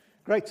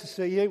Great to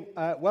see you.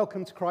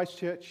 Welcome to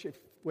Christchurch. If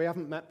we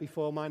haven't met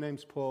before, my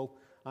name's Paul.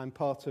 I'm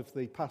part of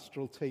the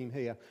pastoral team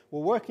here. We're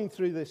working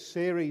through this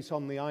series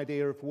on the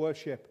idea of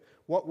worship,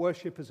 what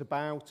worship is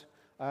about,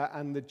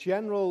 and the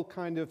general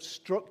kind of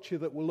structure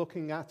that we're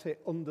looking at it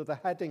under the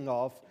heading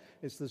of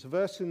is there's a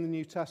verse in the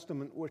New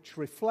Testament which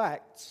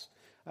reflects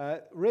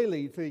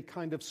really the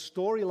kind of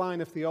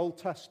storyline of the Old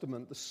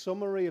Testament, the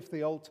summary of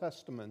the Old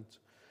Testament,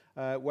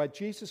 where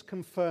Jesus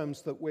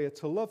confirms that we're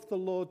to love the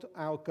Lord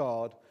our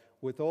God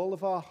with all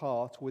of our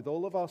heart, with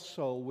all of our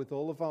soul, with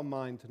all of our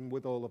mind, and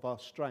with all of our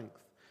strength.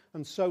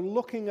 And so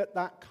looking at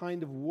that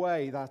kind of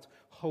way, that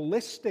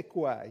holistic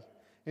way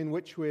in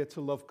which we are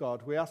to love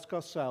God, we ask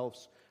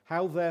ourselves,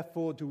 how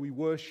therefore do we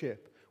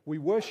worship? We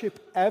worship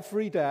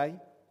every day,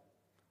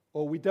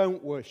 or we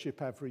don't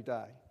worship every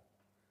day.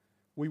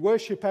 We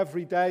worship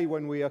every day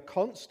when we are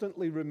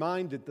constantly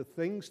reminded the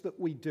things that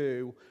we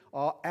do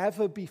are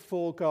ever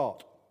before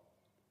God.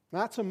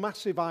 That's a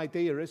massive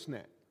idea, isn't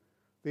it?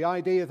 The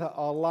idea that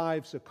our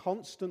lives are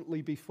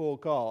constantly before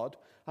God,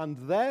 and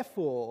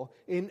therefore,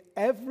 in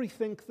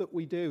everything that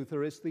we do,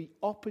 there is the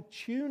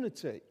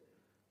opportunity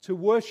to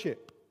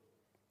worship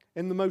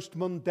in the most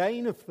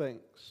mundane of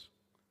things,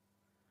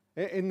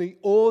 in the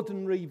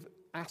ordinary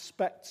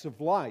aspects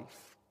of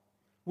life.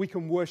 We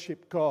can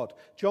worship God.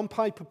 John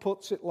Piper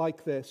puts it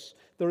like this: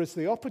 there is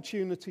the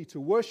opportunity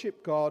to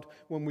worship God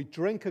when we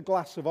drink a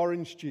glass of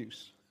orange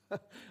juice.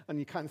 And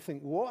you kind of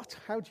think, what?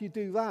 How do you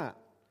do that?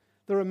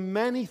 There are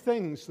many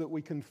things that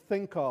we can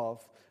think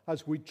of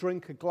as we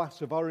drink a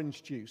glass of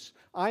orange juice.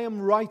 I am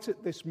right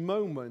at this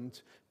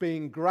moment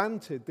being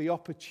granted the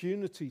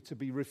opportunity to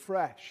be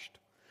refreshed.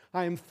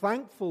 I am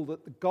thankful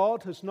that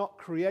God has not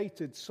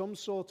created some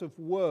sort of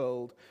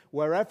world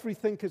where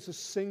everything is a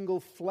single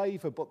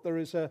flavor, but there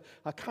is a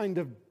kind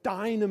of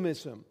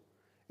dynamism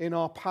in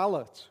our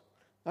palate.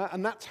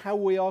 And that's how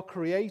we are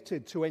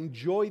created, to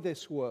enjoy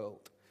this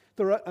world.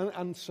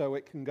 And so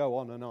it can go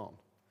on and on.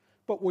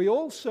 But we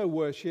also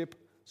worship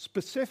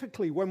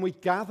specifically when we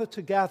gather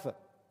together,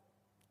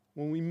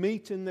 when we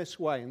meet in this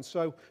way. And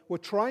so we're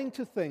trying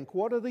to think,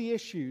 what are the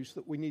issues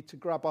that we need to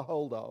grab a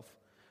hold of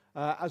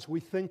as we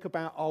think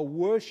about our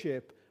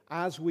worship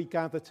as we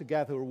gather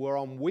together? We're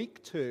on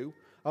week 2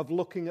 of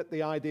looking at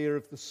the idea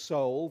of the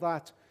soul,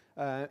 that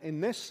in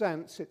this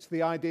sense, it's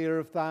the idea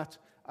of that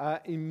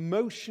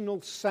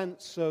emotional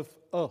sense of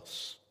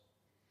us,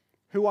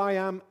 who I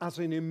am as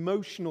an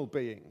emotional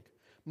being.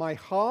 My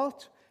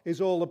heart is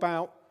all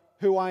about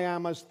who I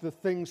am as the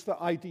things that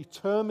I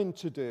determine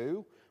to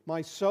do.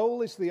 My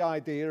soul is the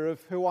idea of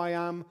who I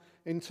am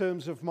in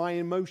terms of my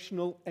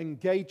emotional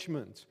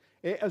engagement.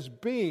 It has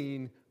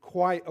been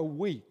quite a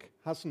week,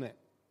 hasn't it?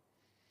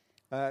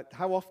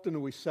 How often are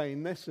we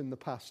saying this in the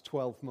past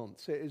 12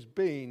 months? It has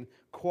been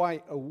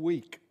quite a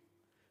week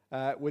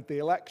with the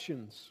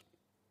elections.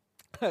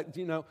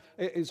 You know,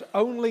 it is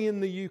only in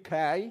the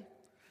UK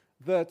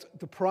that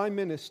the Prime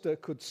Minister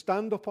could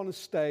stand up on a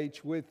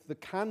stage with the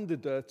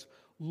candidate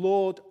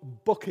Lord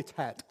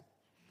Buckethead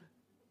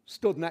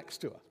stood next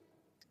to her.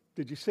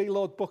 Did you see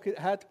Lord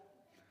Buckethead?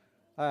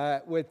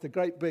 With the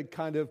great big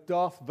kind of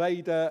Darth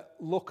Vader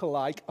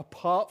look-alike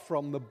apart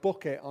from the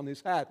bucket on his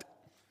head.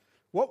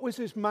 What was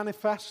his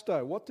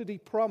manifesto? What did he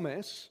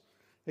promise?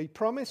 He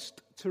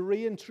promised to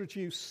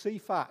reintroduce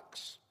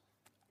CFAX.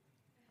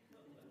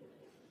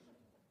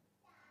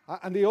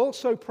 And he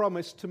also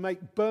promised to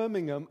make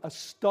Birmingham a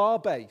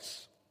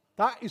starbase.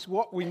 That is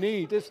what we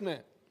need, isn't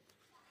it?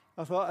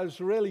 I thought it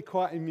was really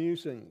quite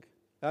amusing.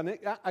 And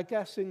I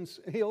guess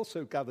he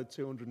also gathered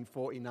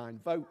 249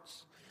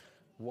 votes.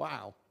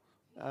 Wow.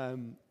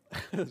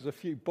 There's a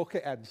few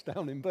bucketheads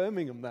down in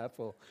Birmingham,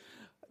 therefore.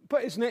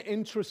 But isn't it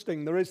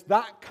interesting? There is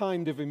that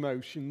kind of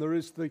emotion. There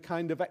is the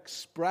kind of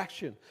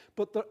expression.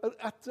 But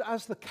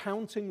as the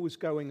counting was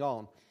going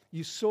on,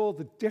 you saw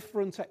the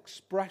different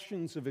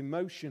expressions of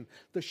emotion,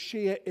 the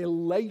sheer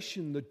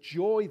elation, the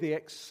joy, the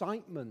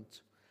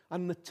excitement,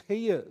 and the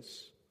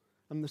tears,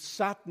 and the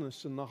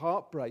sadness and the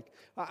heartbreak.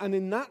 And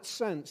in that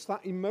sense,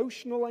 that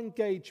emotional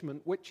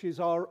engagement, which is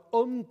our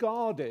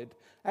unguarded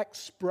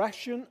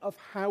expression of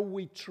how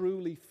we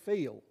truly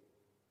feel,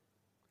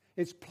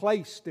 is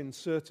placed in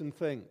certain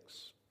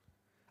things.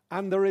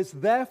 And there is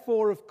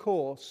therefore, of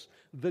course,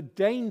 the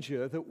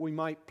danger that we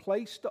might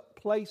place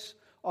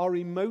our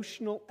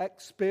emotional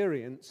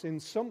experience in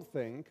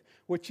something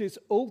which is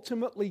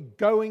ultimately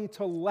going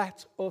to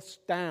let us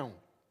down.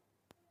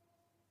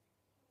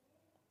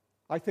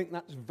 I think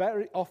that's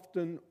very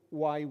often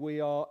why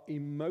we are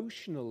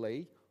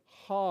emotionally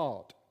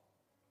hard,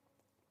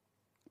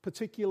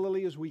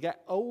 particularly as we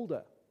get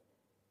older,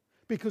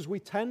 because we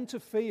tend to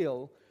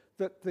feel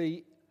that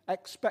the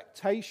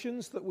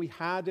expectations that we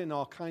had in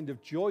our kind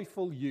of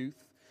joyful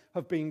youth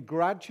have been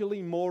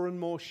gradually more and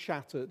more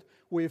shattered.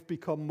 We have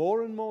become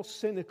more and more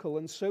cynical,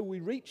 and so we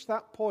reach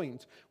that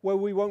point where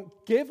we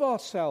won't give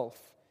ourselves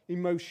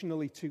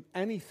emotionally to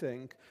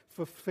anything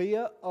for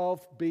fear of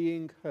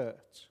being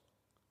hurt,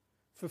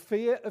 for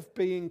fear of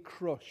being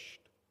crushed.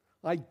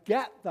 I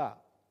get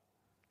that.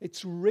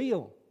 It's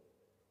real.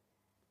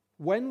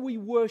 When we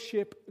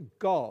worship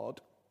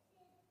God,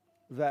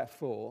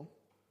 therefore,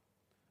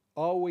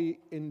 are we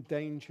in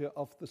danger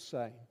of the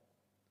same?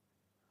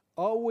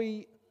 Are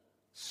we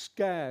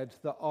scared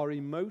that our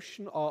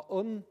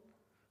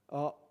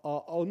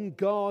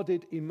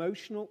unguarded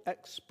emotional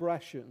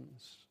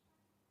expressions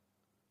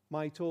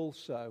might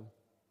also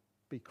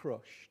be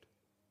crushed?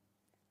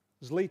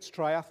 There's Leeds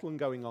Triathlon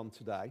going on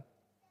today,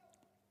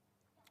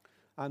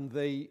 and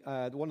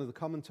one of the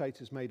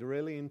commentators made a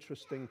really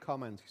interesting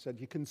comment. He said,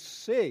 you can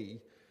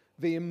see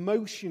the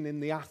emotion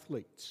in the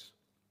athletes.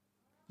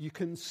 You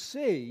can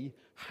see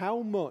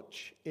how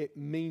much it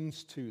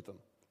means to them.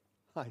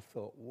 I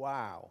thought,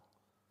 wow,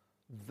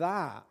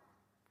 that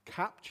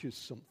captures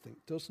something,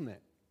 doesn't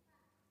it?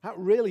 That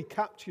really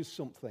captures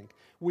something.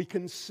 We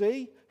can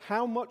see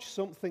how much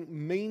something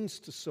means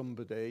to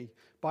somebody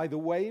by the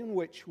way in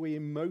which we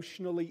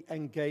emotionally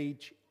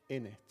engage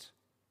in it.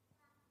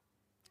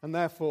 And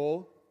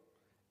therefore,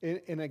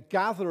 in a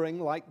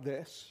gathering like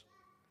this,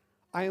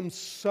 I am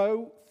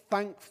so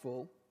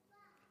thankful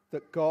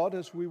that God,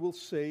 as we will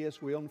see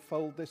as we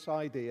unfold this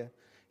idea,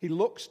 He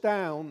looks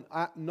down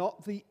at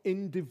not the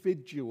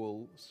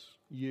individuals,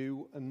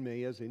 you and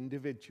me as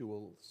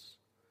individuals.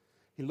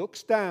 He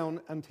looks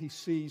down and He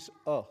sees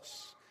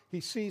us. He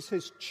sees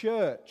His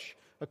church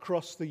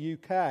across the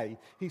UK.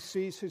 He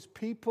sees His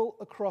people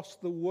across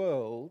the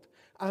world,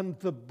 and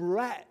the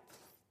breadth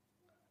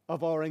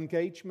of our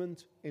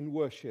engagement in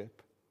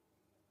worship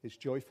is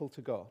joyful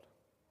to God.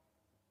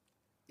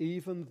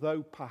 Even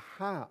though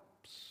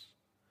perhaps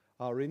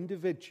our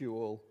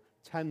individual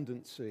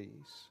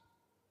tendencies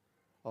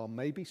are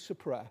maybe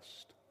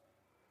suppressed,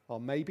 or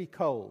maybe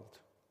cold,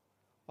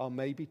 or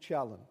maybe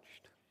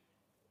challenged.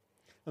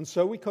 And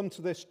so we come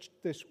to this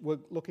we're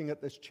looking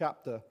at this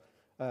chapter,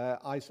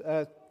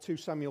 2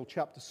 Samuel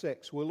chapter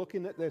 6. We're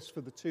looking at this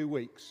for the 2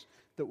 weeks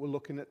that we're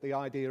looking at the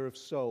idea of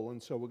soul.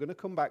 And so we're going to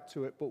come back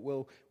to it, but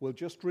we'll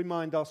just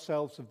remind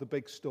ourselves of the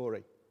big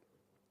story.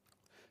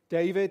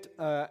 David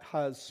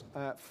has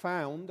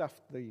found,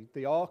 after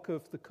the Ark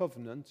of the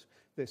Covenant,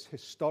 this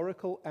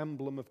historical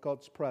emblem of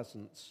God's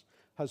presence,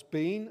 has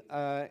been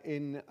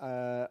in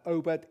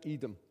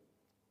Obed-Edom.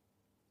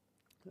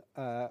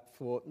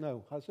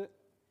 Has it?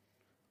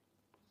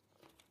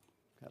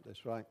 Get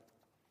this right.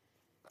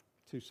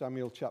 2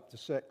 Samuel chapter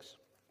 6.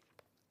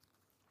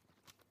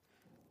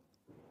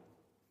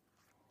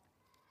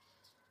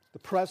 The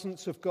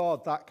presence of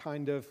God, that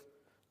kind of,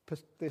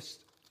 this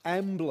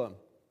emblem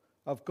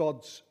of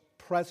God's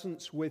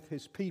presence with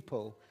His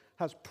people,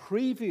 has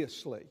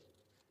previously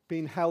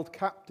been held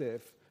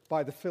captive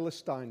by the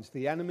Philistines,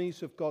 the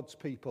enemies of God's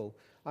people,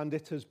 and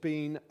it has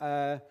been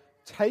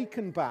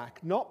taken back,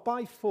 not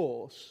by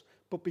force,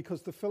 but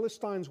because the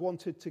Philistines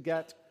wanted to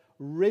get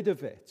rid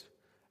of it.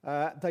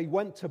 They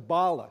went to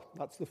Baalah.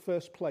 That's the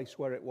first place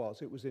where it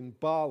was. It was in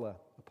Baalah.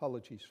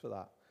 Apologies for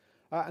that.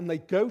 And they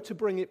go to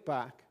bring it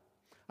back.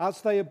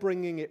 As they are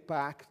bringing it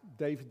back,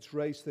 David's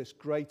raised this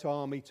great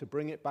army to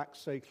bring it back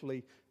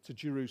safely to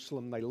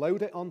Jerusalem. They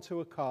load it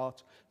onto a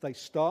cart. They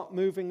start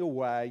moving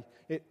away.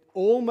 It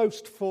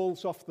almost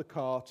falls off the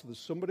cart. There's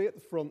somebody at the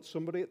front,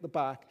 somebody at the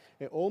back.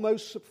 It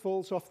almost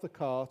falls off the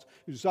cart.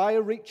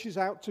 Uzziah reaches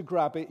out to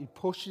grab it. He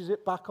pushes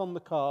it back on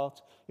the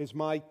cart, is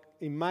my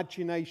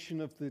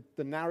imagination of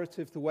the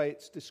narrative, the way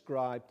it's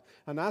described.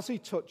 And as he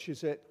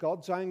touches it,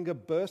 God's anger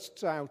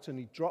bursts out and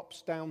he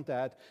drops down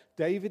dead.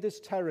 David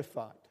is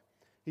terrified.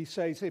 He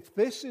says, if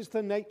this is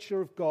the nature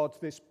of God,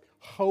 this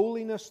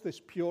holiness, this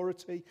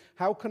purity,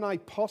 how can I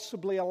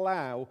possibly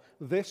allow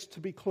this to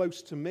be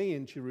close to me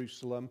in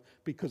Jerusalem,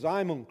 because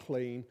I'm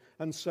unclean?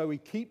 And so he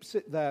keeps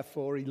it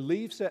therefore. He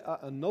leaves it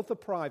at another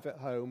private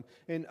home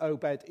in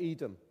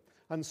Obed-Edom.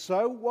 And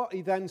so what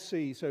he then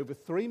sees over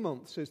 3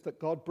 months is that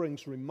God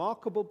brings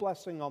remarkable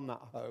blessing on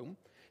that home.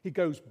 He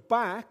goes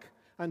back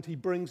and he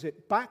brings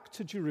it back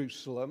to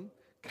Jerusalem,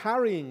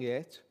 carrying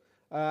it.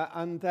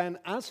 And then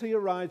as he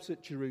arrives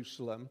at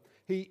Jerusalem,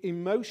 he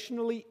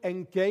emotionally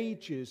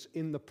engages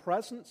in the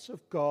presence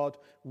of God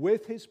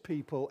with his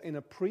people in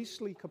a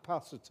priestly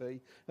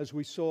capacity, as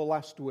we saw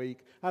last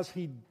week, as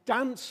he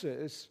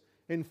dances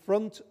in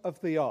front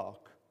of the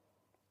ark.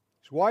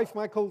 His wife,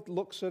 Michal,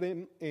 looks at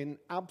him in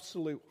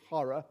absolute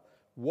horror.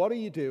 What are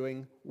you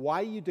doing? Why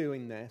are you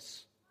doing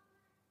this?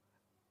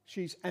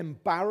 She's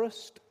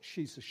embarrassed.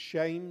 She's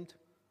ashamed.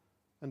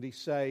 And he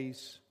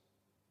says,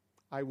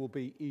 I will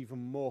be even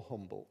more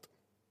humbled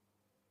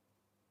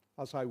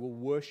as I will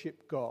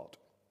worship God.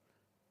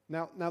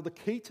 Now the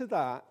key to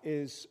that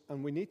is,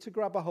 and we need to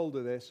grab a hold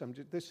of this,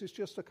 this is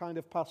just a kind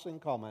of passing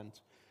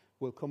comment.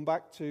 We'll come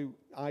back to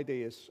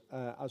ideas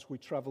as we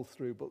travel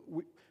through, but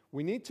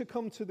we need to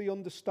come to the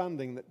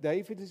understanding that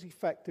David is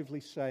effectively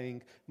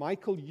saying,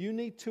 Michal, you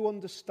need to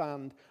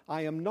understand,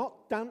 I am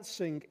not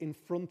dancing in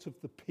front of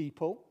the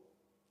people.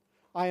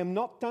 I am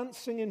not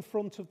dancing in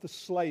front of the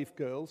slave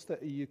girls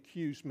that you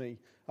accuse me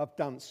of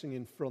dancing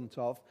in front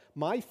of.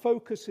 My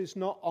focus is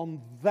not on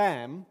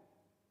them,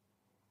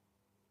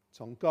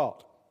 it's on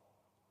God.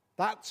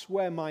 That's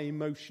where my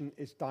emotion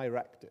is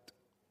directed.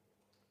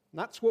 And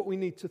that's what we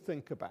need to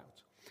think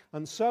about.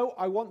 And so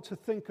I want to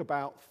think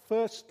about,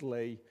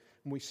 firstly,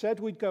 and we said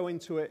we'd go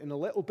into it in a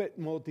little bit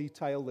more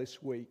detail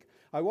this week,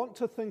 I want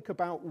to think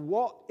about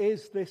what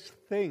is this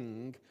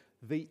thing,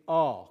 the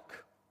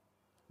ark?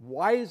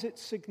 Why is it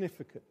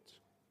significant?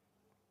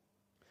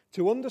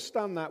 To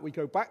understand that, we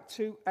go back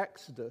to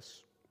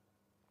Exodus,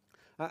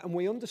 and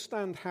we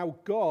understand how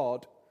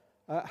God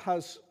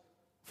has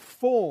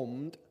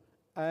formed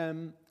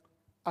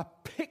a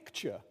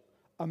picture,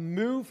 a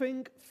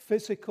moving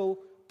physical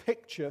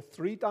picture,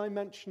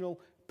 three-dimensional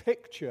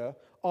picture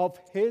of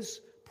his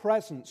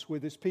presence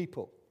with his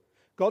people.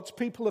 God's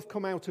people have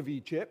come out of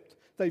Egypt.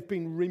 They've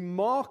been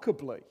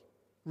remarkably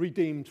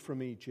redeemed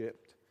from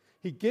Egypt.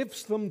 He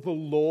gives them the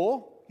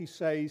law. He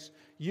says,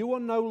 you are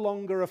no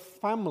longer a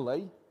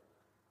family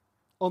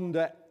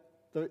under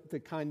the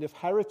kind of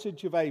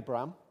heritage of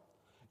Abraham.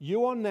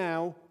 You are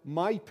now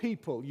my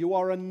people. You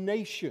are a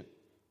nation.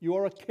 You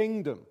are a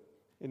kingdom,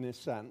 in a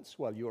sense.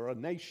 Well, you are a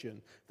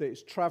nation that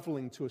is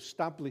traveling to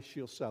establish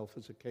yourself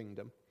as a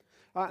kingdom.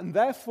 And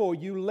therefore,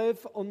 you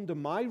live under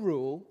my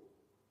rule.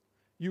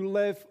 You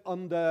live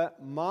under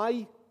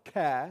my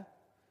care.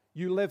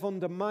 You live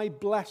under my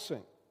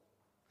blessing.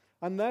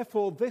 And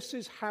therefore, this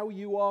is how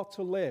you are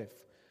to live.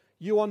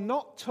 You are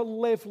not to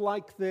live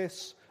like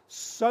this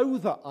so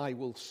that I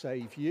will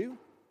save you.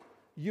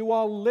 You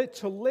are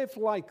to live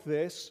like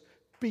this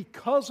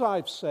because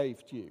I've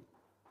saved you.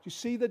 Do you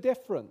see the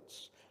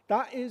difference?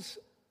 That is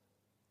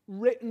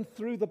written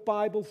through the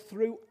Bible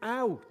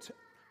throughout.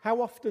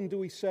 How often do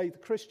we say the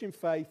Christian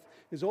faith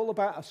is all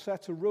about a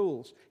set of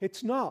rules?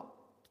 It's not.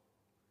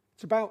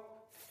 It's about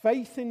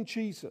faith in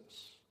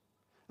Jesus.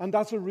 And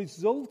as a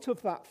result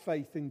of that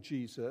faith in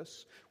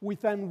Jesus, we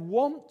then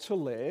want to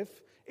live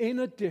in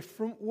a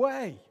different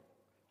way,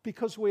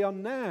 because we are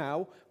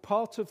now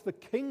part of the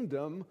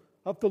kingdom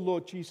of the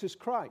Lord Jesus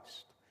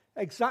Christ.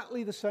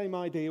 Exactly the same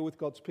idea with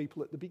God's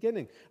people at the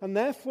beginning. And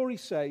therefore he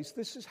says,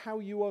 this is how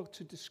you are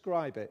to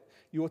describe it.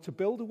 You are to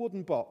build a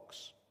wooden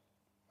box,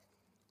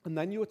 and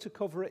then you are to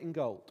cover it in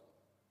gold.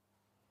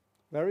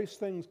 Various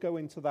things go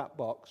into that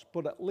box,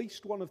 but at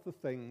least one of the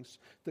things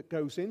that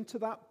goes into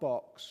that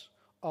box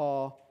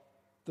are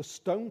the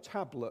stone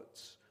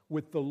tablets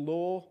with the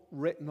law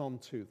written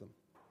onto them.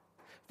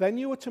 Then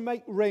you are to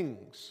make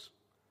rings,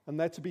 and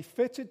they're to be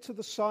fitted to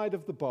the side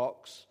of the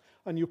box,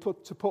 and you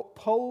to put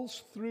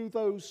poles through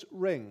those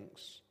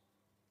rings.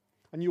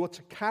 And you are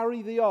to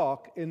carry the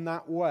ark in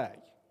that way.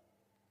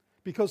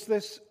 Because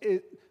this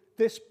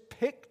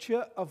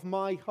picture of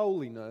my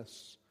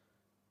holiness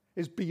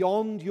is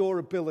beyond your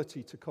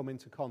ability to come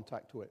into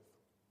contact with.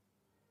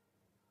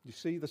 You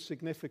see the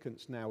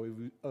significance now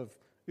of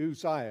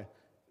Uzziah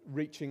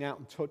reaching out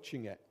and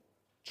touching it,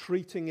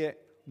 treating it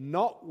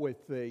not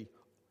with the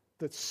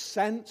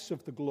sense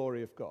of the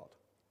glory of God.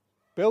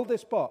 Build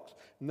this box.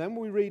 And then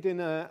we read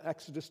in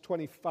Exodus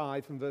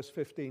 25 and verse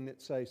 15,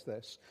 it says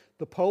this: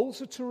 the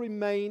poles are to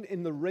remain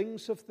in the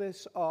rings of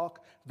this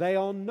ark. They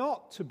are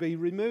not to be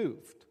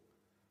removed.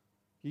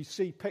 You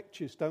see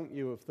pictures, don't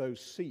you, of those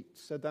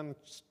seats, sedan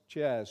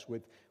chairs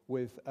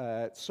with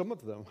some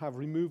of them have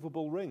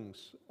removable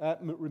rings,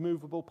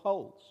 removable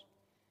poles.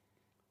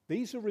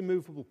 These are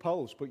removable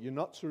poles, but you're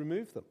not to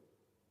remove them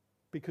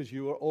because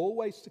you are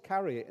always to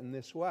carry it in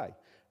this way.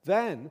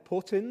 Then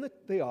put in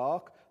the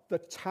ark the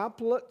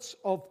tablets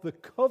of the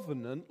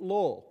covenant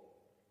law.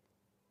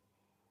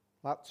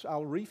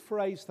 I'll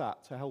rephrase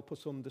that to help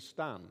us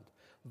understand.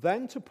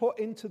 Then to put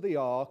into the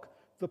ark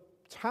the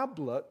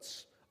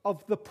tablets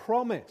of the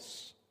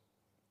promise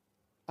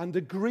and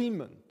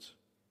agreement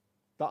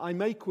that I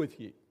make with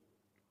you.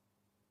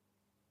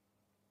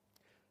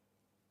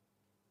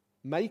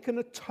 Make an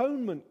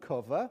atonement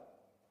cover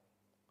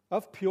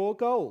of pure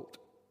gold.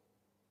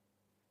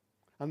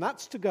 And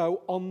that's to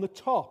go on the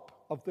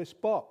top of this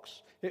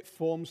box. It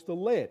forms the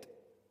lid.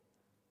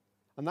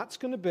 And that's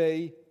going to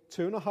be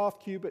 2.5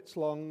 cubits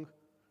long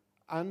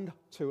and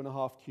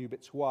 2.5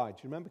 cubits wide.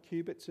 Do you remember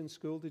cubits in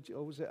school?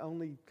 Or was it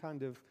only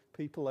kind of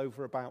people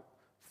over about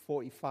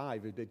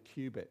 45 who did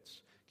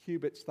cubits?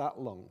 Cubits that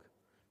long.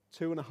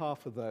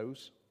 2.5 of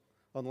those,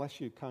 unless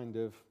you kind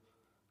of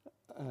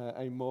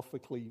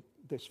amorphically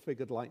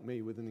disfigured like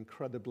me with an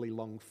incredibly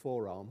long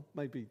forearm,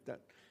 maybe that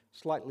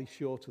slightly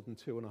shorter than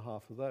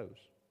 2.5 of those.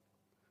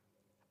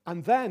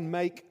 And then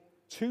make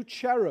 2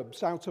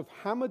 cherubs out of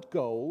hammered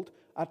gold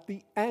at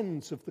the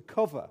ends of the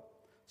cover.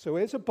 So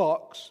here's a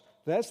box,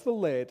 there's the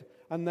lid,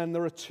 and then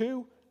there are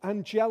 2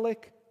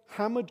 angelic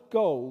hammered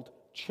gold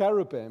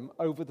cherubim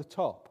over the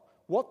top.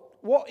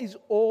 What is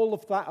all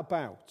of that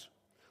about?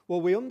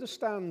 Well, we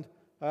understand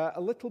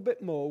a little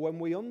bit more when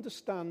we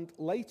understand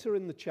later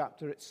in the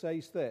chapter it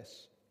says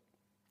this.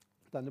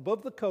 Then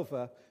above the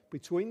cover,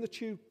 between the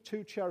 2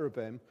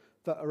 cherubim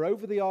that are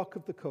over the Ark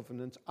of the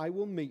Covenant, I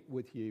will meet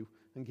with you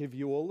and give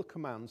you all the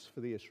commands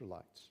for the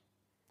Israelites.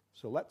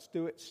 So let's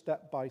do it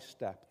step by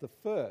step. The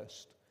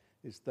first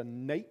is the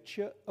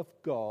nature of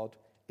God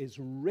is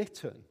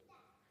written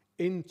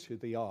into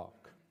the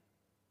ark.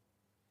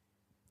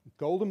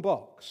 Golden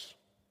box.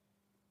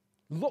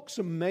 Looks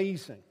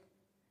amazing.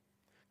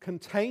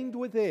 Contained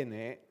within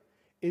it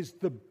is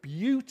the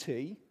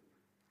beauty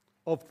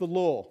of the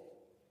law.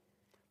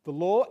 The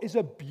law is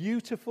a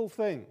beautiful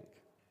thing.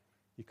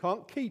 You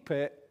can't keep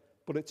it,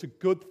 but it's a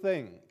good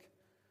thing.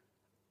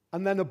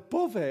 And then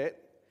above it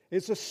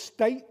is a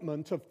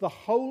statement of the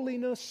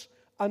holiness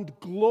and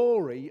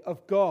glory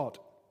of God.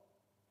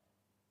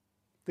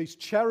 These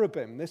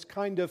cherubim, this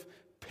kind of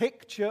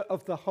picture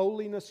of the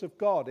holiness of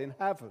God in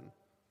heaven.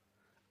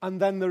 And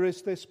then there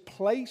is this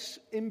place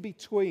in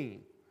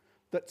between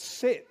that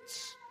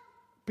sits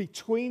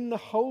between the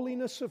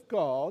holiness of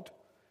God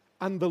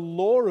and the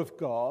law of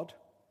God,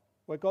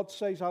 where God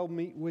says, I'll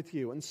meet with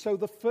you. And so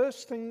the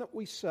first thing that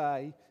we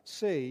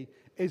see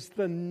is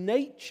the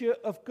nature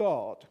of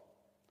God,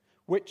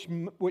 which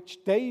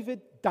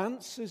David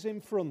dances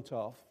in front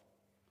of,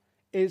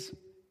 is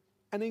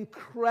an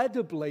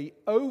incredibly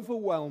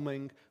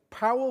overwhelming,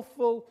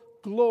 powerful,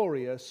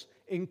 glorious,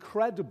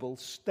 incredible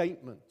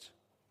statement.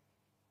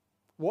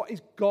 What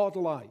is God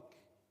like?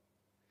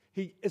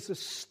 He is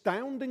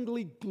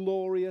astoundingly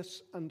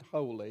glorious and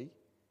holy,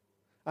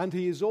 and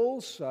he is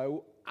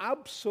also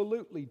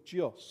absolutely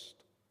just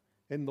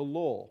in the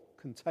law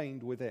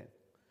contained within.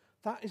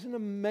 That is an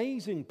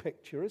amazing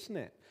picture, isn't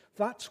it?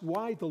 That's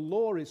why the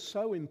law is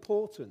so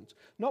important.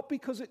 Not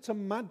because it's a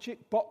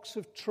magic box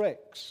of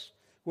tricks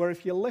where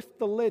if you lift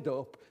the lid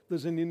up,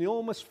 there's an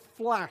enormous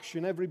flash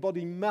and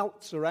everybody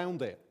melts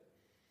around it.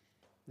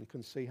 You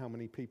can see how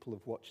many people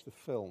have watched the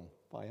film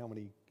by how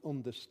many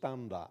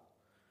understand that.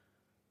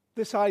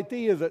 This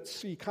idea that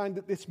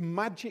this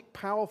magic,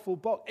 powerful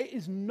box, it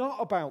is not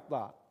about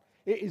that.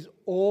 It is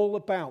all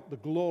about the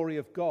glory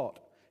of God.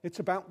 It's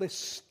about this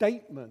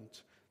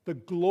statement, the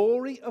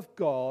glory of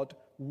God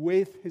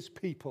with his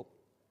people.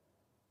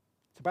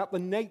 It's about the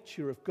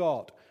nature of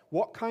God.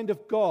 What kind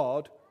of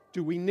God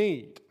do we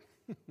need?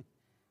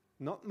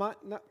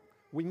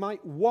 We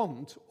might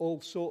want all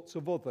sorts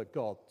of other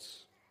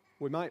gods.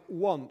 We might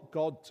want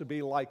God to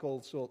be like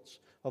all sorts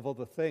of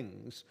other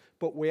things,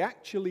 but we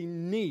actually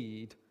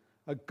need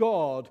a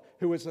God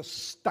who is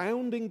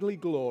astoundingly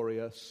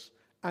glorious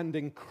and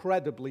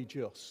incredibly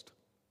just.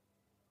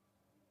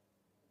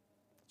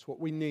 That's what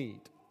we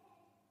need.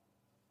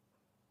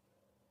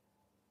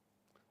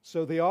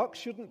 So the ark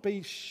shouldn't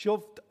be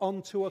shoved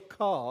onto a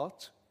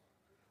cart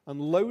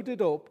and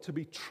loaded up to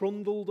be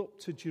trundled up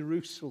to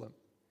Jerusalem.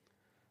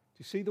 Do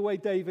you see the way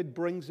David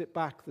brings it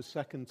back the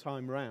second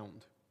time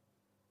round?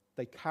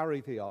 They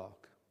carry the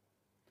ark.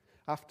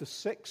 After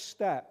 6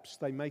 steps,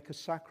 they make a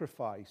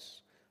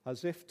sacrifice,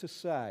 as if to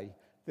say,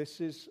 this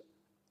is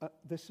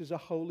a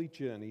holy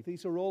journey.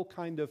 These are all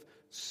kind of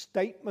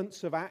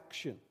statements of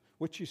action,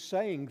 which is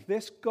saying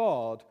this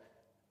God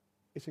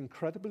is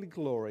incredibly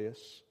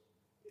glorious,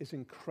 is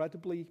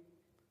incredibly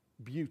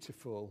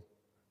beautiful,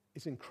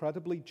 is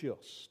incredibly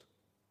just.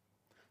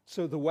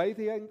 So the way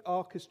the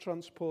ark is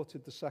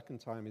transported the second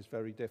time is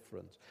very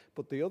different.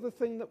 But the other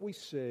thing that we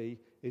see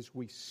is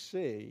we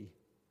see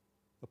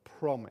a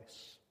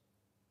promise.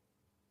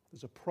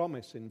 There's a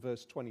promise in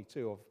verse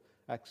 22 of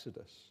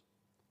Exodus.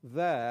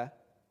 There,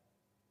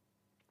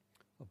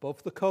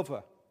 above the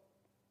cover,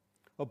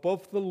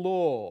 above the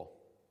law,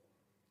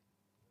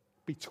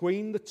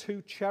 between the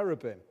 2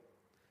 cherubim,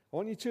 I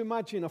want you to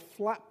imagine a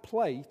flat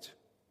plate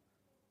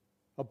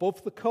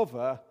above the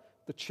cover.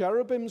 The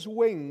cherubim's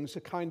wings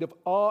are kind of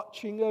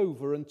arching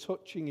over and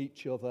touching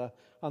each other,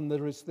 and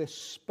there is this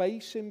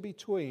space in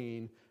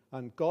between,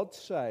 and God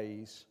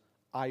says,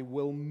 I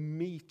will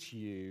meet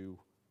you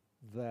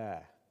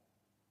there.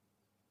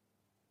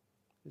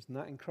 Isn't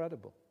that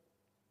incredible?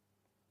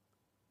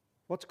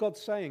 What's God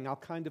saying? I'll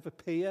kind of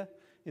appear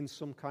in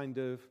some kind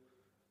of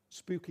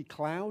spooky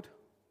cloud?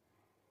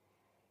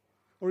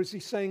 Or is he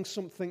saying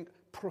something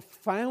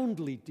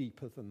profoundly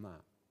deeper than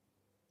that?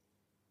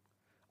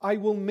 I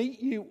will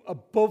meet you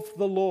above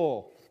the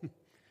law,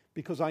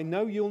 because I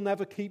know you'll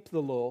never keep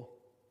the law.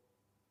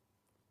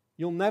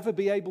 You'll never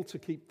be able to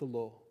keep the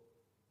law.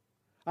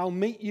 I'll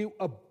meet you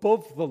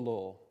above the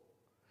law.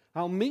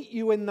 I'll meet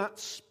you in that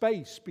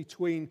space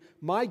between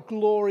my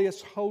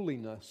glorious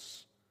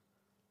holiness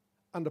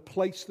and a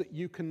place that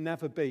you can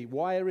never be.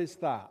 Where is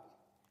that?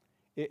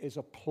 It is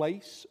a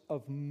place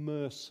of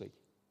mercy.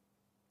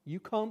 You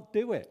can't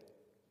do it.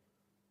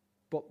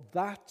 But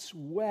that's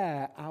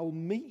where I'll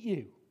meet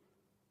you.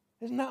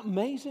 Isn't that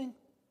amazing?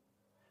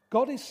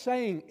 God is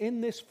saying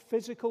in this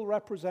physical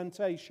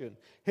representation,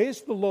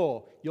 here's the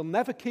law, you'll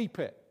never keep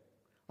it.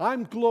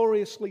 I'm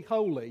gloriously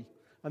holy,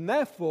 and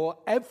therefore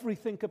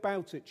everything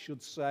about it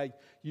should say,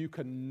 you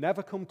can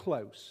never come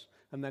close.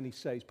 And then he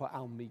says, but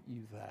I'll meet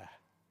you there.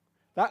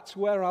 That's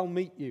where I'll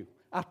meet you,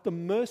 at the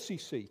mercy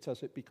seat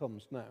as it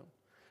becomes known.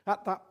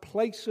 At that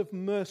place of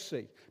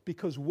mercy,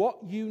 because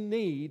what you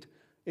need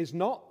is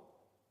not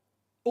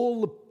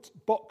all the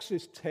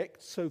boxes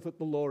ticked so that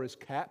the law is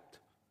kept,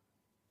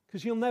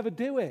 because you'll never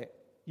do it.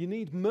 You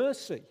need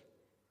mercy,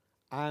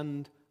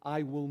 and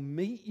I will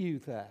meet you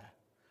there.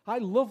 I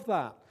love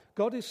that.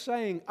 God is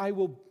saying, I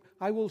will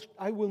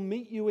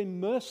meet you in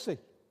mercy.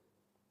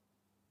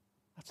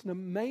 That's an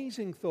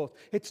amazing thought.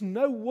 It's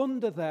no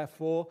wonder,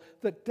 therefore,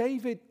 that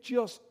David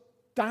just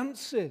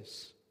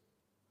dances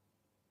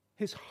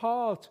His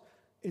heart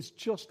is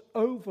just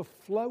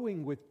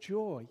overflowing with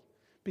joy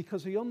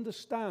because he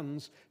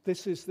understands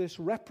this is this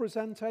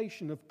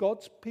representation of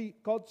God's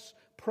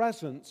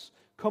presence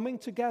coming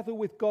together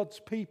with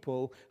God's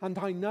people, and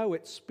I know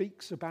it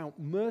speaks about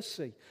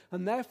mercy.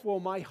 And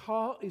therefore my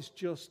heart is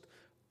just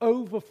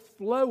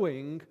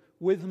overflowing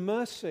with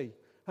mercy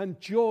and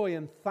joy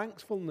and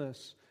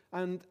thankfulness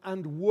and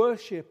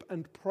worship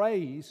and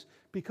praise,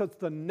 because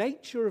the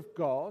nature of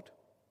God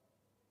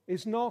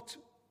is not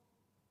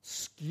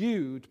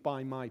skewed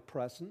by my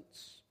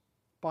presence,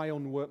 by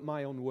my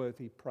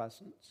unworthy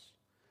presence,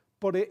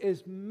 but it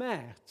is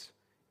met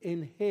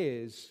in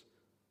his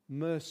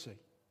mercy.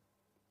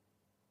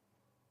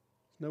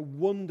 No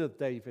wonder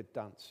David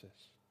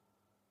dances.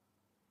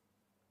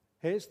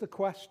 Here's the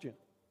question,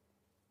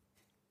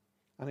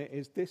 and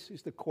this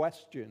is the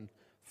question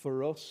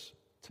for us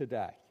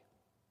today.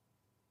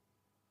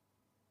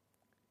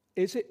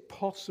 Is it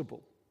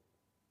possible,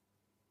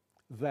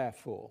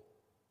 therefore,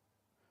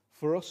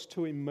 for us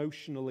to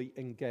emotionally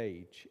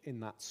engage in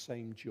that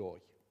same joy?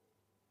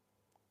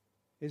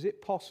 Is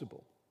it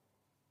possible?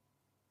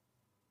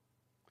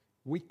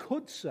 We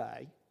could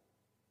say,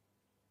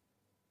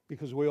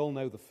 because we all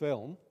know the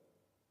film,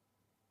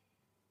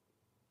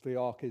 the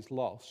ark is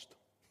lost.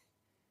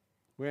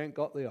 We ain't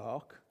got the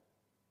ark.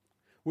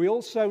 We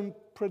also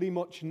pretty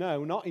much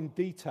know, not in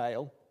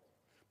detail,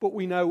 but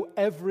we know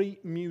every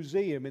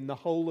museum in the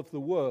whole of the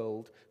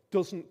world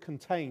doesn't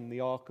contain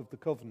the Ark of the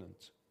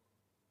Covenant.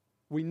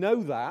 We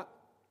know that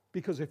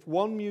because if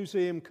one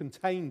museum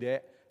contained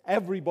it,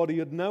 everybody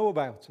would know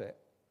about it.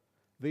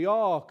 The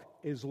Ark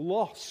is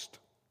lost.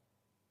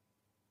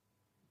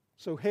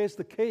 So here's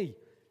the key.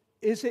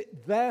 Is it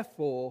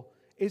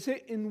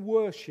in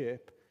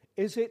worship,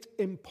 is it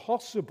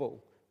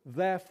impossible,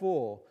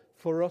 therefore,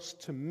 for us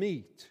to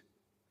meet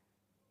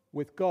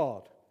with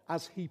God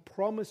as he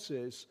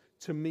promises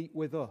to meet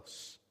with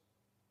us?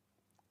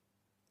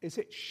 Is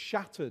it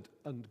shattered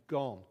and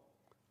gone?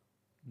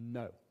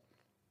 No.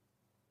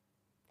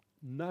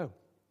 No.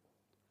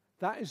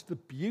 That is the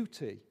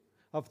beauty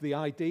of the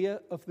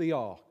idea of the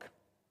ark.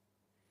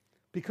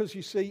 Because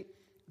you see,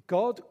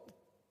 God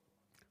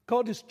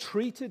has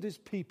treated his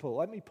people,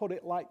 let me put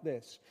it like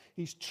this,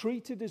 he's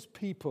treated his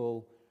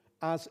people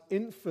as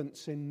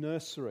infants in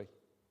nursery.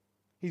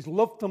 He's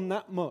loved them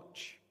that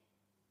much.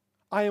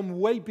 I am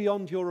way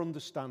beyond your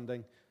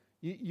understanding.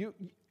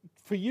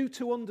 For you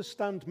to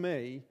understand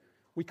me,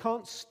 we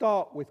can't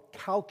start with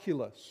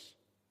calculus.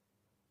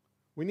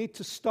 We need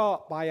to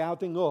start by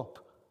adding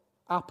up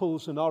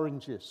apples and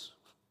oranges.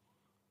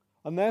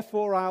 And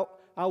therefore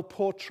I'll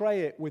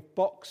portray it with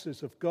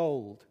boxes of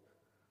gold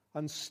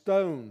and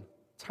stone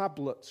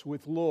tablets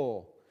with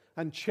law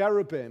and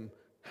cherubim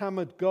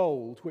hammered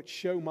gold which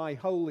show my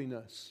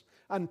holiness,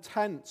 and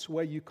tents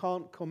where you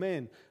can't come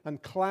in,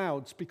 and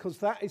clouds, because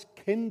that is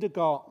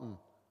kindergarten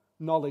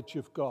knowledge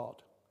of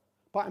God.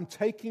 But I'm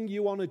taking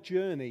you on a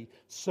journey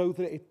so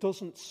that it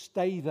doesn't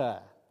stay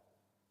there.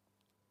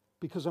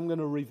 Because I'm going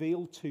to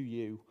reveal to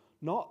you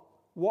not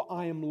what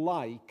I am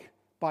like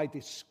by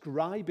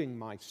describing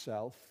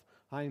myself.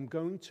 I am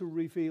going to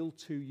reveal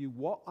to you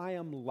what I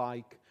am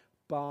like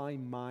by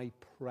my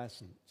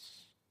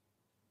presence.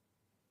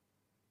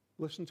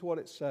 Listen to what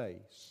it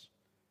says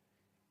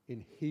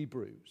in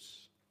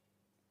Hebrews.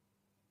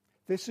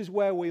 This is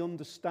where we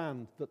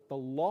understand that the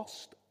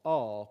lost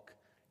ark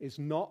is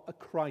not a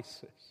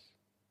crisis.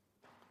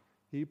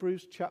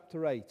 Hebrews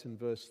chapter 8 and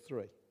verse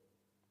 3.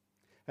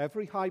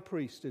 Every high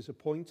priest is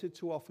appointed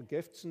to offer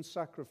gifts and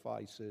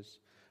sacrifices,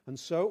 and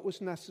so it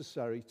was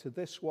necessary for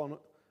this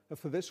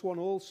one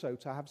also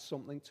to have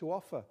something to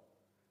offer.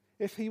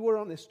 If he were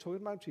on this,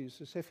 talking about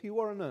Jesus, if he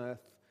were on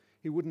earth,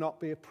 he would not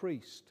be a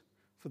priest,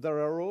 for there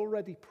are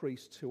already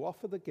priests who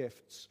offer the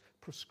gifts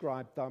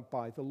prescribed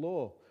by the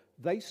law.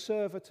 They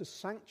serve at a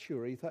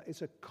sanctuary that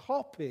is a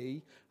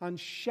copy and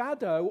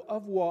shadow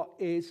of what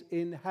is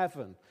in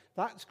heaven.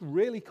 That's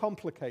really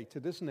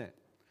complicated, isn't it?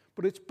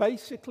 But it's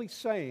basically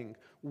saying,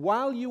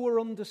 while you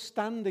were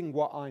understanding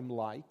what I'm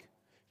like,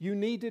 you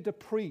needed a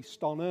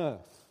priest on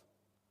earth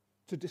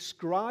to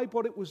describe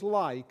what it was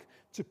like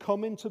to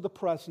come into the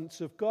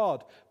presence of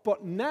God.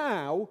 But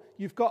now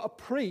you've got a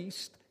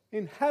priest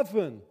in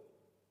heaven,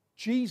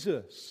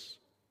 Jesus.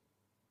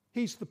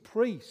 He's the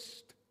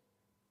priest.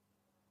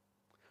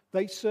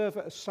 They serve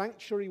at a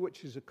sanctuary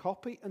which is a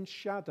copy and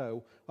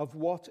shadow of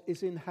what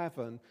is in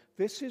heaven.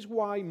 This is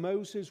why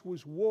Moses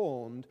was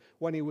warned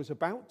when he was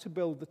about to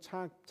build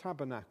the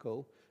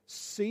tabernacle,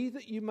 see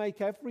that you make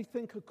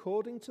everything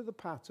according to the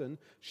pattern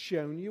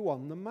shown you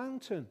on the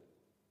mountain.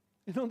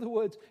 In other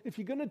words, if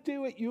you're going to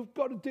do it, you've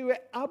got to do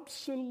it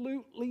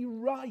absolutely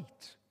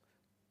right.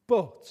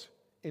 But,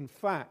 in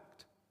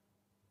fact,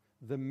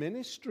 the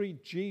ministry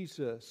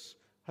Jesus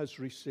has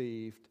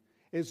received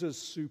is as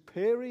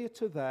superior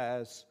to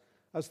theirs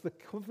as the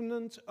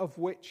covenant of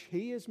which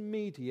he is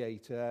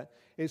mediator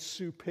is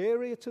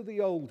superior to the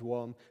old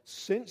one,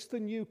 since the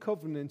new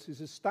covenant is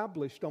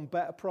established on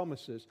better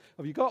promises.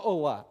 Have you got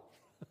all that?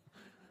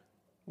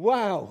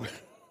 Wow.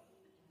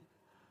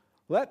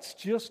 let's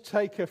just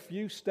take a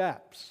few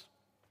steps.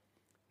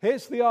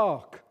 Here's the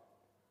ark.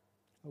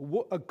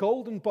 A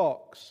golden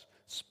box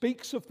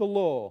speaks of the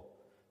law,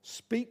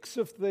 speaks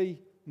of the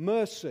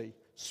mercy,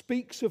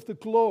 speaks of the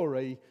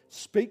glory,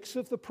 speaks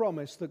of the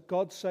promise that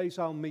God says,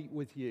 I'll meet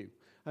with you.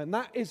 And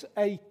that is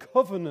a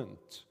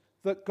covenant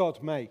that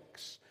God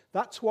makes.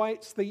 That's why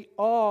it's the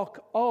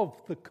ark of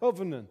the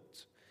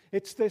covenant.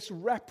 It's this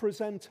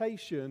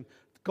representation.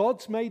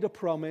 God's made a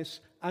promise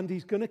and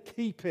he's going to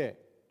keep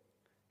it.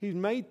 He's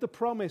made the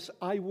promise,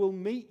 I will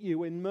meet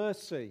you in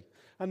mercy.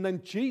 And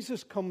then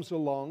Jesus comes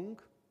along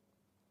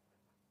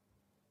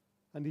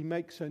and he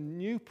makes a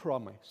new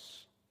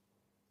promise.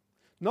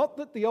 Not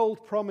that the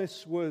old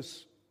promise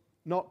was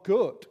not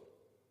good,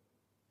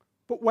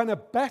 but when a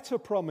better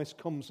promise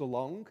comes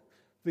along,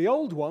 the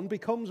old one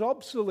becomes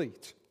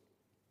obsolete.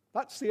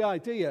 That's the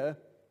idea.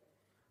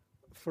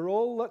 For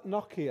all that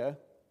Nokia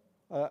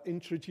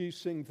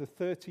introducing the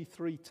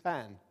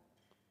 3310,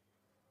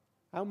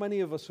 how many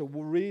of us are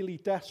really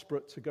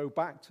desperate to go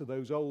back to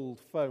those old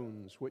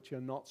phones, which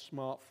are not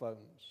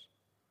smartphones?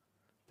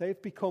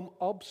 They've become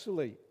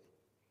obsolete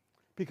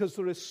because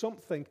there is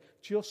something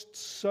just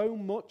so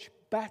much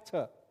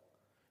better.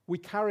 We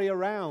carry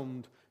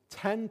around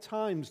 10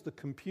 times the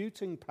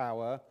computing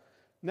power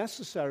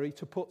necessary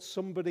to put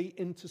somebody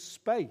into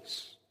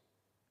space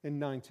in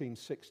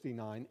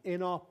 1969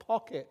 in our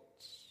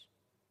pockets.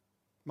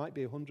 Might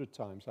be 100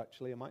 times,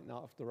 actually. I might not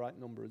have the right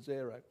number of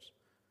zeros.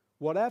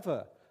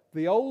 Whatever.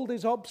 The old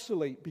is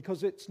obsolete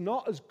because it's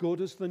not as good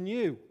as the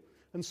new.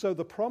 And so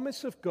the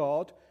promise of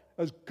God,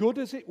 as good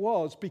as it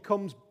was,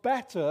 becomes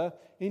better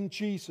in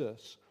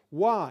Jesus.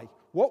 Why?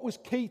 What was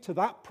key to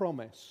that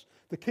promise?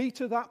 The key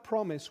to that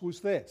promise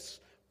was this.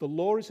 The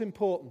law is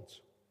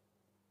important.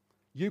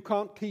 You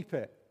can't keep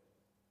it.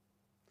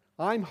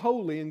 I'm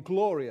holy and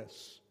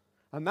glorious,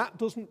 and that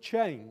doesn't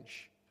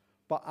change,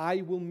 but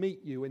I will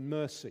meet you in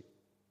mercy.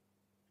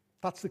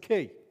 That's the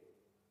key.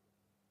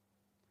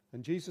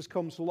 And Jesus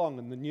comes along,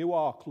 and the new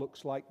ark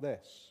looks like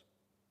this.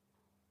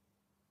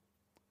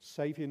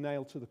 Savior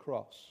nailed to the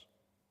cross.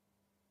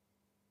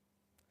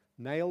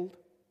 Nailed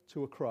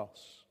to a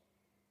cross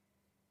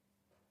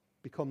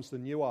becomes the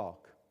new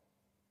ark.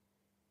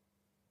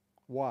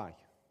 Why?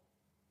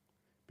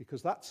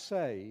 Because that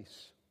says,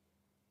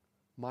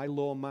 my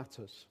law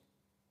matters.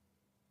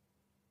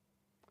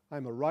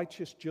 I'm a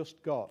righteous,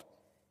 just God.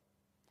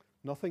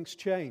 Nothing's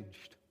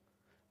changed.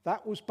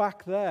 That was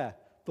back there.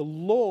 The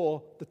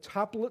law, the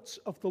tablets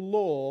of the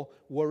law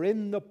were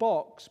in the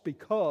box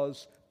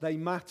because they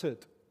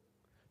mattered.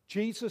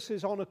 Jesus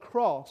is on a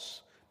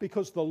cross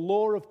because the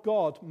law of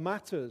God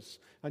matters,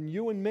 and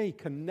you and me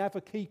can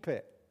never keep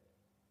it.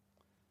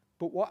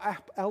 But what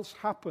else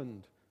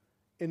happened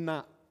in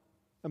that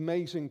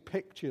amazing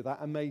picture, that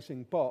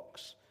amazing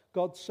box?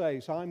 God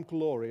says, I'm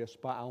glorious,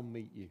 but I'll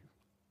meet you.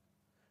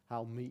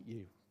 I'll meet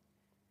you.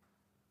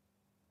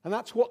 And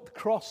that's what the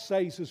cross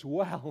says as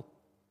well.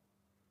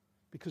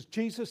 Because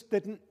Jesus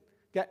didn't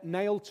get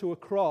nailed to a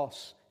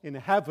cross in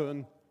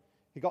heaven.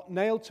 He got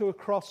nailed to a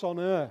cross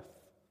on earth.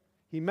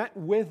 He met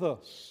with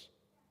us.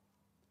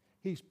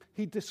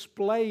 He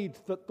displayed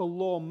that the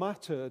law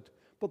mattered,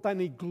 but then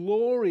he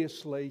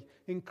gloriously,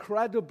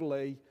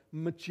 incredibly,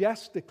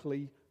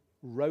 majestically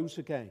rose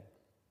again.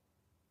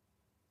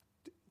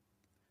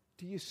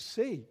 Do you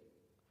see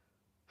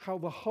how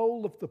the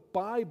whole of the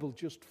Bible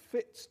just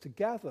fits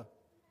together?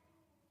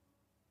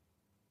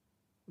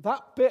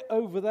 That bit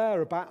over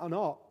there about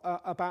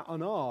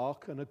an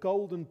ark and a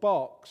golden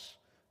box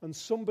and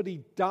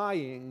somebody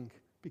dying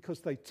because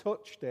they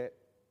touched it,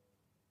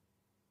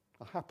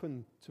 I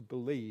happen to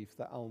believe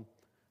that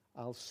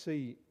I'll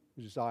see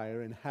Uzziah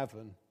in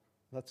heaven.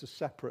 That's a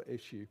separate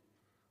issue.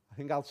 I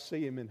think I'll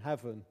see him in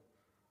heaven.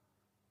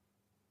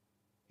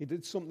 He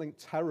did something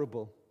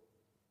terrible.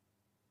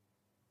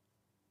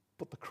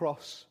 But the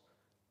cross,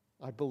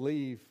 I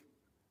believe,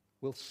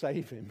 will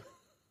save him.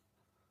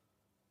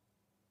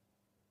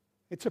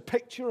 It's a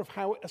picture of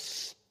how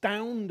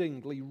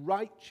astoundingly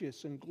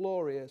righteous and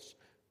glorious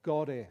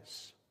God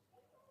is.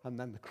 And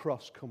then the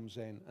cross comes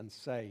in and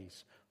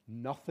says,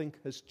 nothing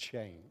has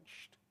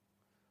changed,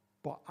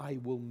 but I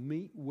will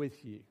meet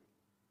with you.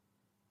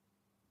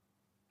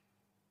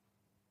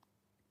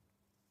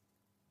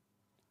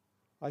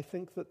 I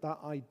think that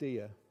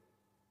idea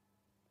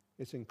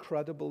is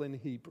incredible in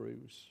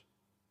Hebrews,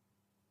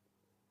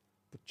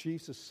 but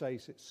Jesus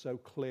says it so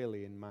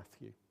clearly in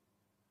Matthew.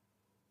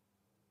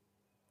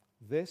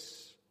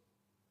 This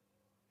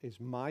is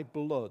my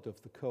blood of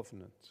the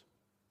covenant.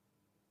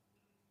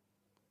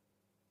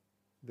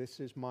 This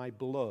is my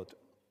blood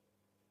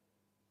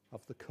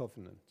of the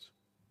covenant.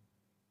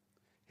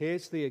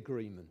 Here's the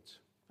agreement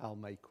I'll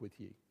make with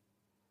you.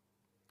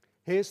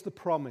 Here's the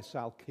promise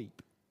I'll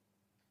keep.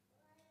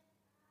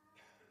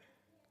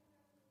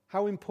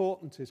 How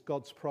important is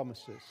God's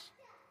promises?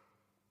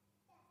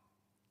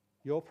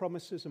 Your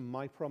promises and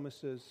my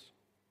promises,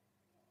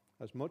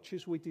 as much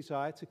as we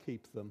desire to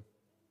keep them,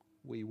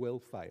 we will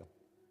fail.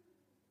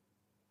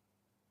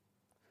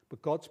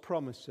 But God's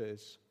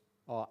promises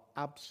are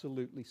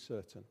absolutely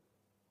certain.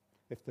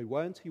 If they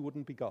weren't, he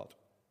wouldn't be God.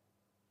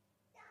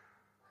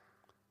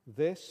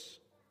 This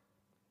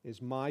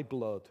is my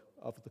blood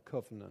of the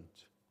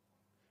covenant,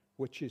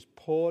 which is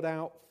poured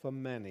out for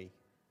many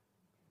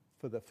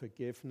for the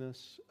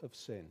forgiveness of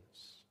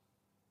sins.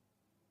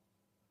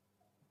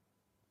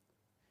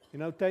 You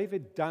know,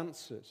 David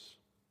dances.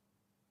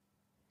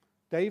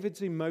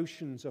 David's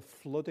emotions are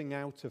flooding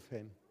out of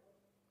him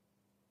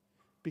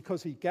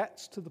because he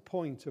gets to the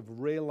point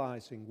of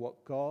realizing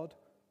what God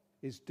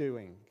is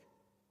doing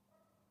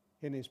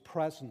in his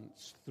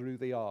presence through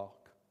the ark.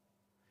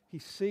 He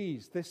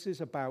sees this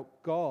is about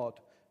God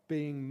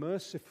being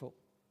merciful.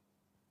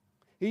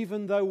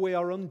 Even though we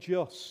are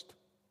unjust,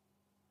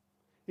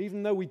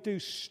 even though we do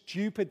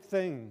stupid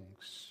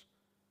things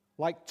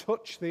like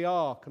touch the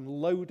ark and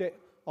load it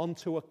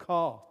onto a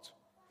cart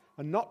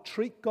and not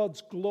treat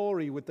God's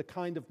glory with the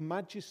kind of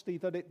majesty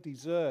that it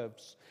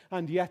deserves,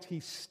 and yet he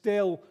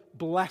still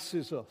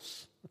blesses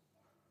us.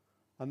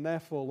 And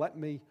therefore, let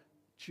me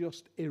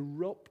just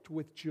erupt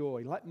with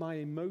joy. Let my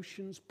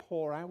emotions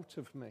pour out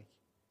of me.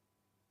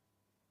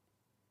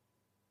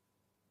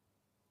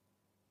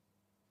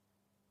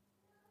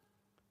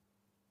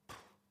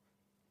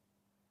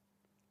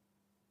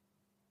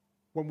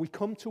 When we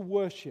come to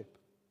worship,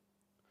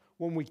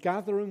 when we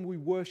gather and we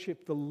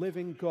worship the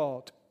living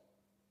God,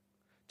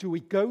 do we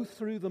go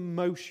through the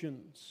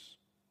motions?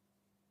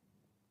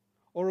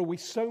 Or are we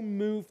so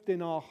moved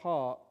in our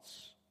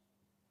hearts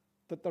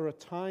that there are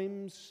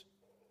times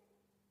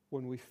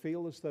when we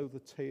feel as though the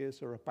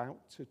tears are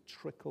about to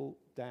trickle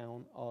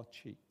down our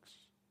cheeks?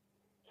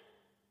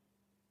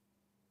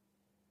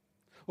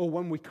 Or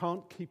when we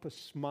can't keep a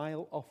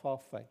smile off our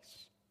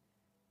face?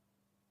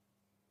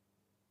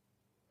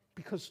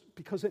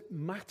 Because it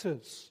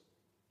matters.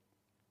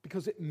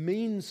 Because it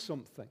means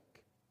something.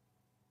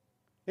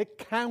 It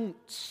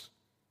counts.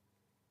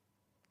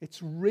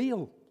 It's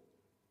real.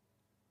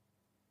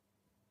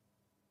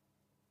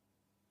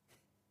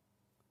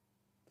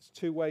 There's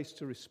two ways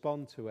to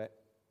respond to it.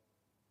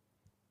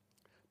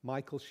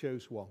 Michael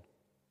shows one.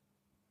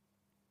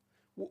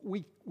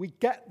 We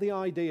get the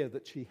idea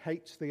that she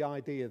hates the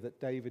idea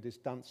that David is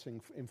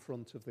dancing in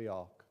front of the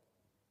ark.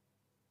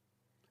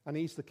 And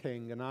he's the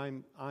king, and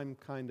I'm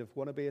kind of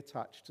want to be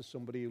attached to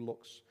somebody who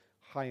looks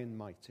high and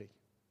mighty.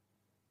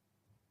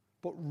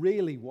 But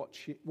really,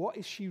 what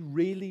is she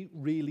really,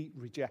 really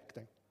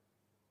rejecting?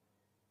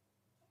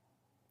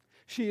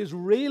 She is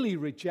really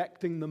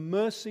rejecting the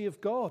mercy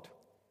of God.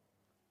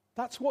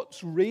 That's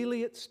what's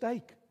really at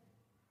stake.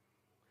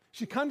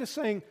 She's kind of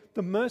saying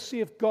the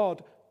mercy of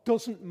God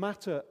doesn't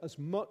matter as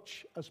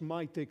much as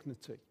my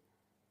dignity.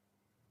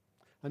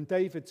 And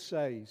David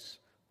says,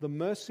 the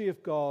mercy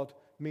of God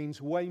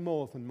means way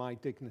more than my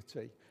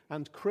dignity.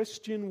 And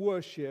Christian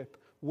worship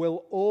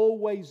will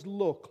always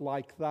look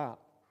like that.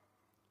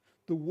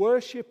 The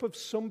worship of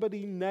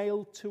somebody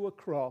nailed to a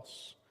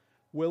cross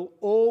will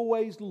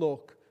always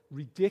look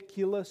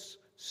ridiculous,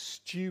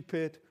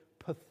 stupid,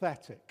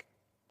 pathetic.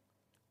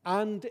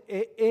 And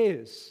it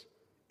is,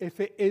 if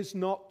it is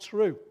not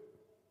true.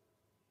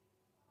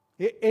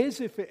 It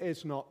is if it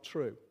is not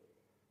true.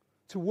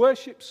 To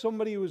worship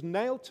somebody who was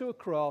nailed to a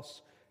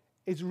cross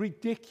is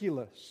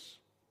ridiculous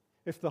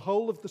if the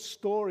whole of the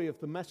story of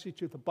the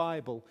message of the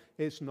Bible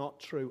is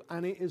not true.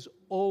 And it has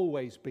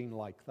always been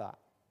like that.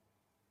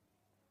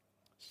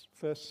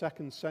 First,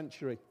 second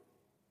century.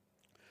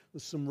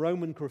 There's some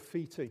Roman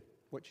graffiti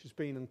which has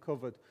been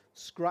uncovered,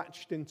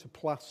 scratched into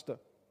plaster.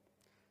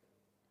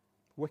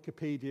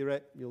 Wikipedia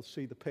it, you'll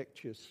see the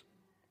pictures.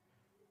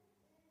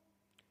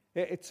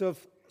 It's of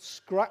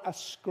a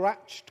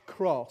scratched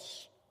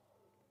cross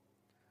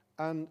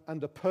and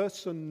a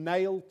person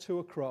nailed to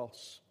a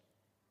cross,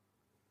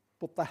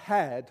 but the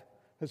head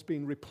has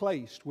been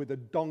replaced with a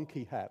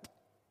donkey head.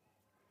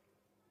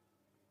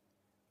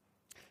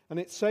 And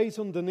it says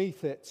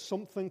underneath it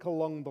something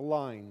along the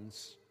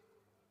lines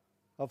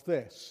of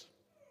this: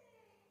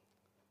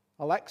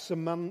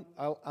 Alexamenos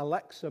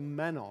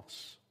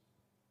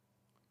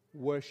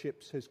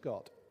worships his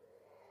God.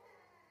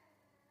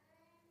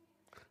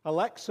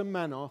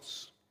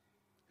 Alexamenos,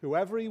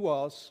 whoever he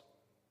was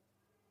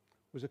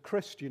a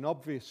Christian,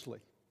 obviously.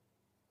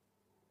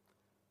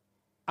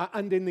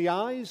 And in the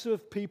eyes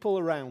of people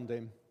around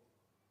him,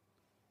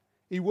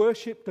 he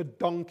worshipped a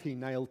donkey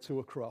nailed to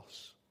a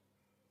cross.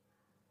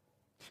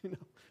 You know,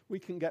 we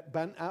can get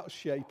bent out of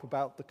shape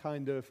about the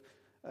kind of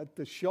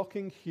the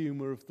shocking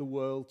humor of the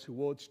world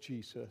towards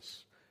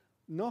Jesus.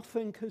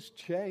 Nothing has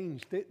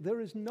changed. There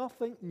is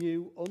nothing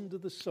new under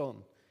the sun.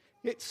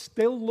 It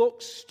still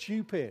looks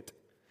stupid.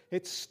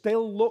 It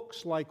still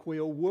looks like we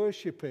are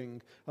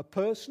worshipping a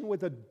person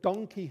with a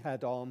donkey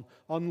head on,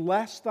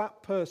 unless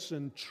that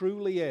person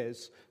truly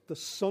is the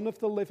Son of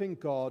the living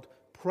God,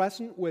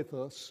 present with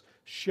us,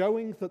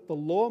 showing that the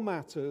law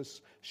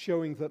matters,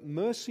 showing that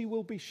mercy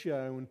will be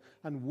shown,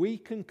 and we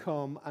can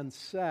come and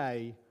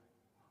say,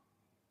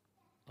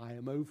 I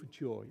am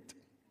overjoyed,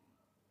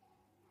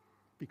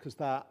 because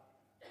that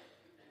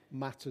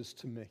matters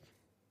to me.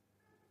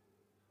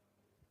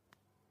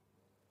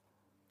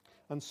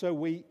 And so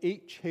we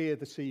each here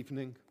this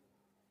evening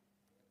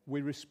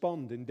we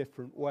respond in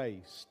different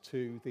ways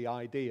to the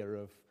idea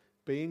of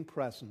being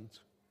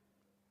present,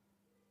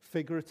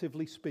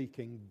 figuratively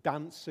speaking,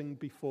 dancing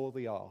before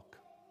the ark.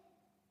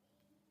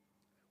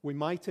 We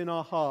might in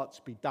our hearts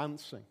be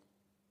dancing,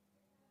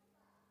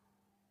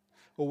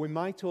 or we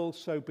might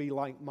also be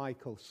like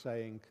Michael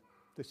saying,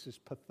 this is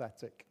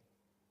pathetic.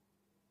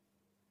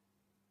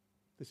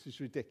 This is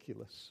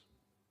ridiculous.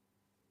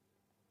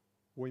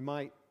 We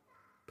might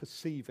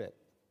perceive it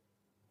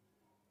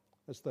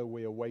as though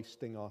we are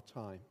wasting our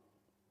time.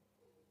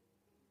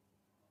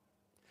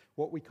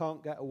 What we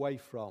can't get away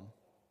from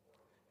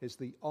is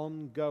the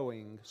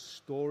ongoing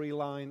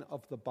storyline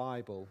of the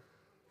Bible,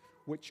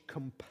 which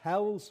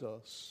compels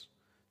us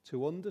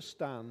to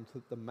understand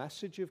that the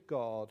message of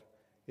God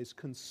is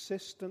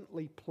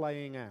consistently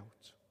playing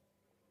out.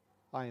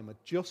 I am a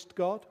just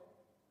God,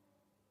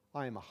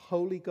 I am a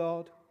holy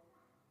God,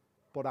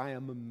 but I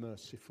am a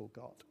merciful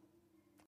God.